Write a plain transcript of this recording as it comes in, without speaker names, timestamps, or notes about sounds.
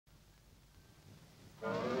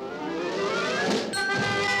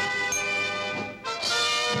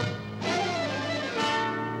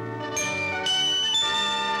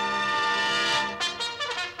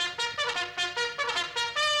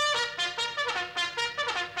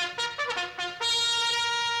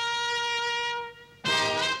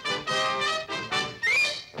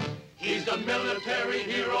the military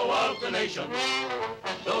hero of the nation.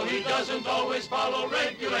 Though he doesn't always follow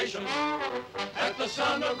regulations, at the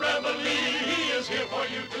sound of reveille, he is here for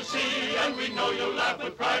you to see. And we know you'll laugh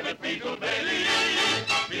with Private Beetle Bailey.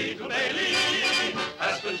 Beetle Bailey,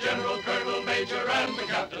 as the general, colonel, major, and the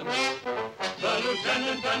captain, the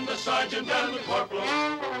lieutenant and the sergeant and the corporal,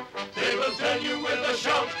 they will tell you with a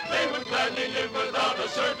shout they would gladly live without a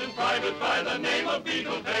certain private by the name of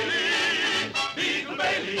Beetle Bailey. Beetle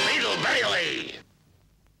Bailey. Beetle Bailey.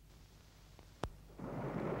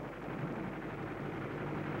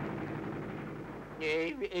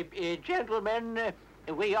 Gentlemen,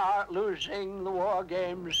 we are losing the war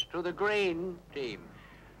games to the green team.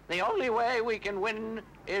 The only way we can win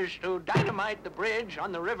is to dynamite the bridge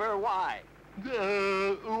on the River Wye.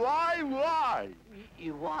 Why?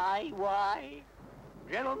 Why?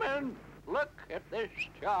 Gentlemen, look at this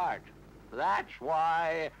chart. That's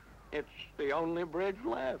why it's the only bridge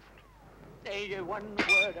left. One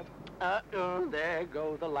word of... there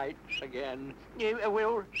go the lights again.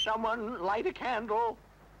 Will someone light a candle?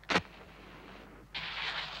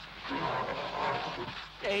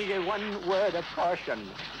 One word of caution.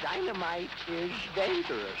 Dynamite is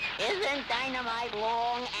dangerous. Isn't dynamite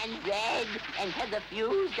long and red and has a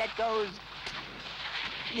fuse that goes...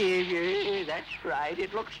 That's right.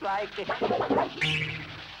 It looks like...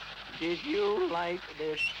 Did you light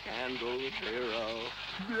this candle, Zero?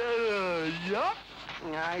 Yup.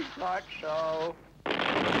 I thought so.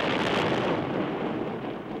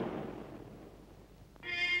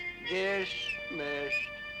 Dismissed.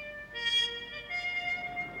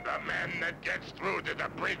 The man that gets through to the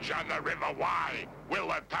bridge on the River Wye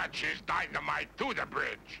will attach his dynamite to the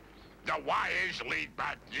bridge. The wires lead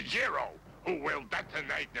back to Zero, who will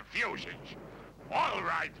detonate the fuses. All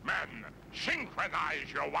right, men,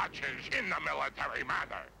 synchronize your watches in the military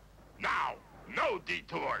manner. Now, no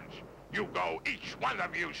detours. You go, each one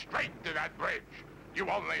of you, straight to that bridge. You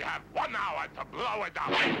only have 1 hour to blow it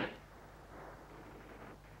up.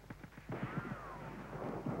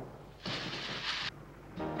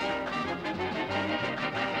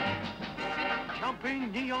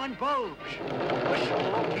 Jumping neon bulbs. A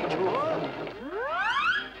small detour.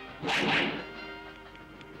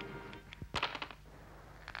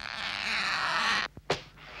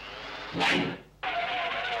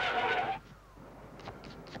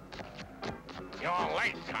 You're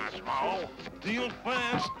late, Cosmo. Deal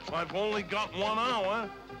fast. I've only got 1 hour.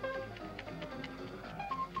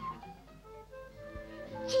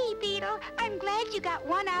 Gee, Beetle, I'm glad you got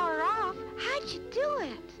 1 hour off. How'd you do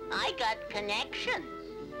it? I got connections.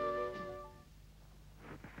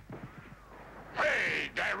 Hey,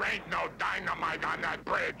 there ain't no dynamite on that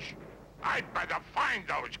bridge. I'd better find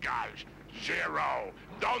those guys. Zero,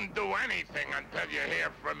 don't do anything until you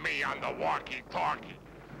hear from me on the walkie-talkie.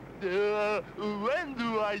 When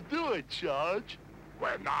do I do it, Sarge?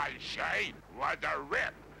 When I say, let her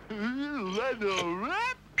rip. Let her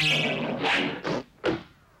rip?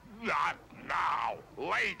 Not now.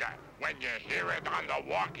 Later, when you hear it on the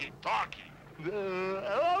walkie-talkie.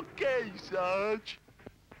 Okay, Sarge.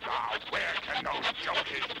 Now, where can those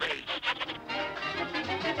jokers be?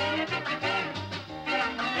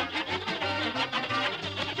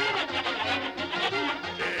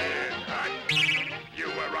 You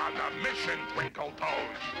were on the mission, Twinkle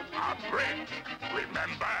Toes. A bridge,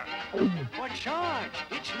 remember? But Sarge,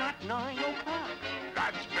 it's not 9 o'clock.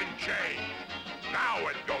 That's been changed. Now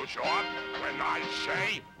it goes off when I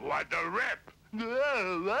say, let her rip.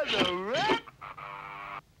 Let her rip?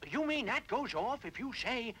 You mean that goes off if you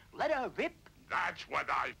say, let her rip? That's what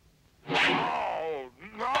I... Oh,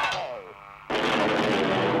 no!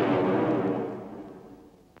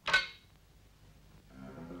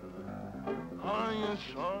 Hiya,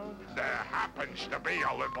 Sarge. There happens to be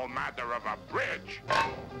a little matter of a bridge.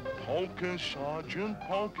 Poker, Sergeant,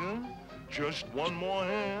 poker. Just one more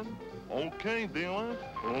hand. Okay, dealer.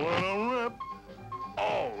 Let her rip.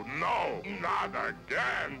 Oh, no, not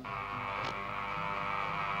again.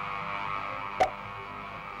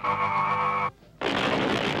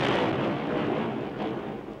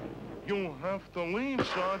 You'll have to leave,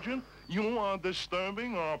 Sergeant. You are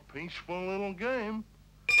disturbing our peaceful little game.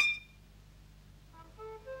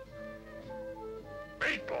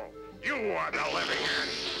 Beetle, you are the living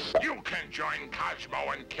end. You can join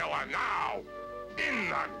Cosmo and Killer now. In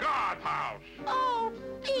the guardhouse. Oh,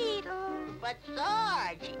 Beetle. But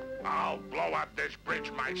Sarge... I'll blow up this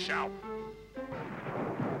bridge myself.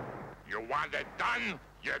 You want it done?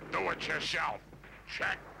 You do it yourself.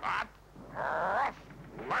 Check that. Ruff.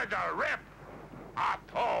 Let her rip. I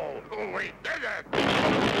told we did it.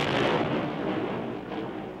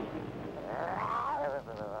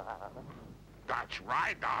 That's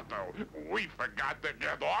right, Otto. We forgot to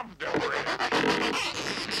get off the bridge.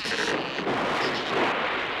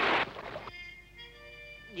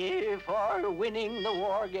 For winning the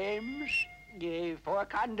war games, for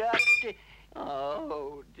conduct.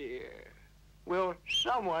 Oh, dear. Will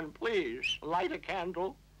someone please light a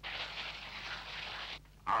candle?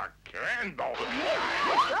 A candle?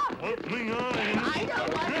 Let me on. I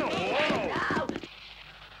don't want to be here now.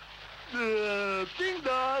 Ding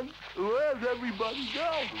dong, where's everybody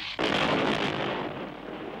going?